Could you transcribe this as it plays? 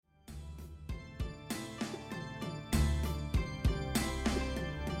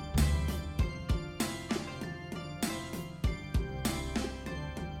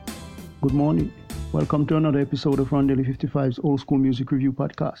Good morning. Welcome to another episode of Rondelle 55's Old School Music Review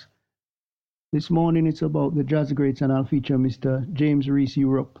Podcast. This morning it's about the jazz greats, and I'll feature Mr. James Reese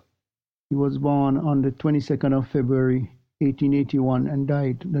Europe. He was born on the 22nd of February 1881 and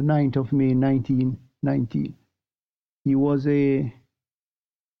died the 9th of May 1919. He was really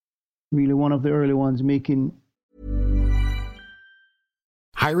one of the early ones making.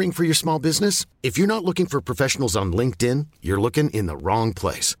 Hiring for your small business? If you're not looking for professionals on LinkedIn, you're looking in the wrong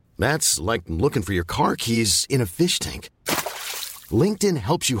place. That's like looking for your car keys in a fish tank. LinkedIn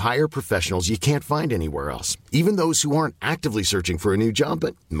helps you hire professionals you can't find anywhere else, even those who aren't actively searching for a new job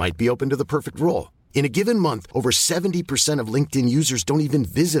but might be open to the perfect role. In a given month, over 70% of LinkedIn users don't even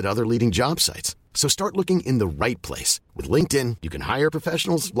visit other leading job sites. So start looking in the right place. With LinkedIn, you can hire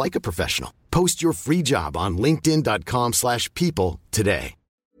professionals like a professional. Post your free job on linkedin.com/people today.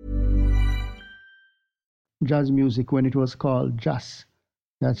 Jazz music when it was called jazz.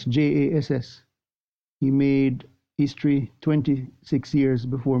 That's J-A-S-S. He made history 26 years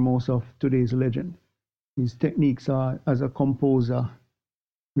before most of today's legend. His techniques are, as a composer,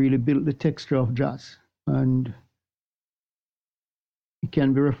 really built the texture of jazz, and he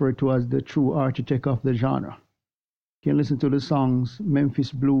can be referred to as the true architect of the genre. You can listen to the songs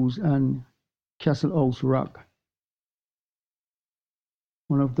Memphis Blues and Castle House Rock.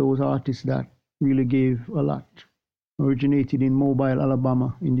 One of those artists that really gave a lot. Originated in Mobile,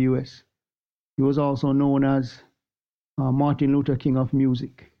 Alabama in the US. He was also known as Martin Luther King of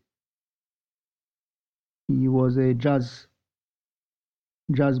music. He was a jazz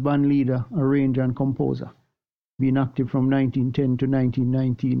band leader, arranger, and composer, being active from 1910 to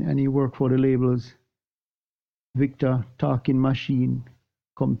 1919, and he worked for the labels Victor Talking Machine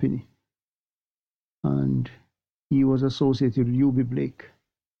Company, and he was associated with U.B. Blake.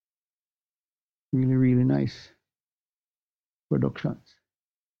 Really, really nice productions.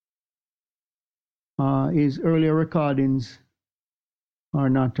 His earlier recordings are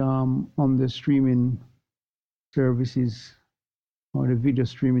not on the streaming services or the video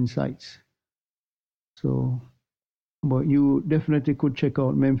streaming sites. So, but you definitely could check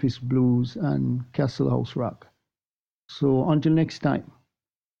out Memphis Blues and Castle House Rock. So until next time,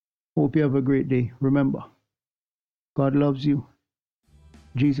 hope you have a great day. Remember, God loves you.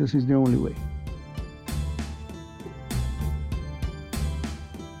 Jesus is the only way.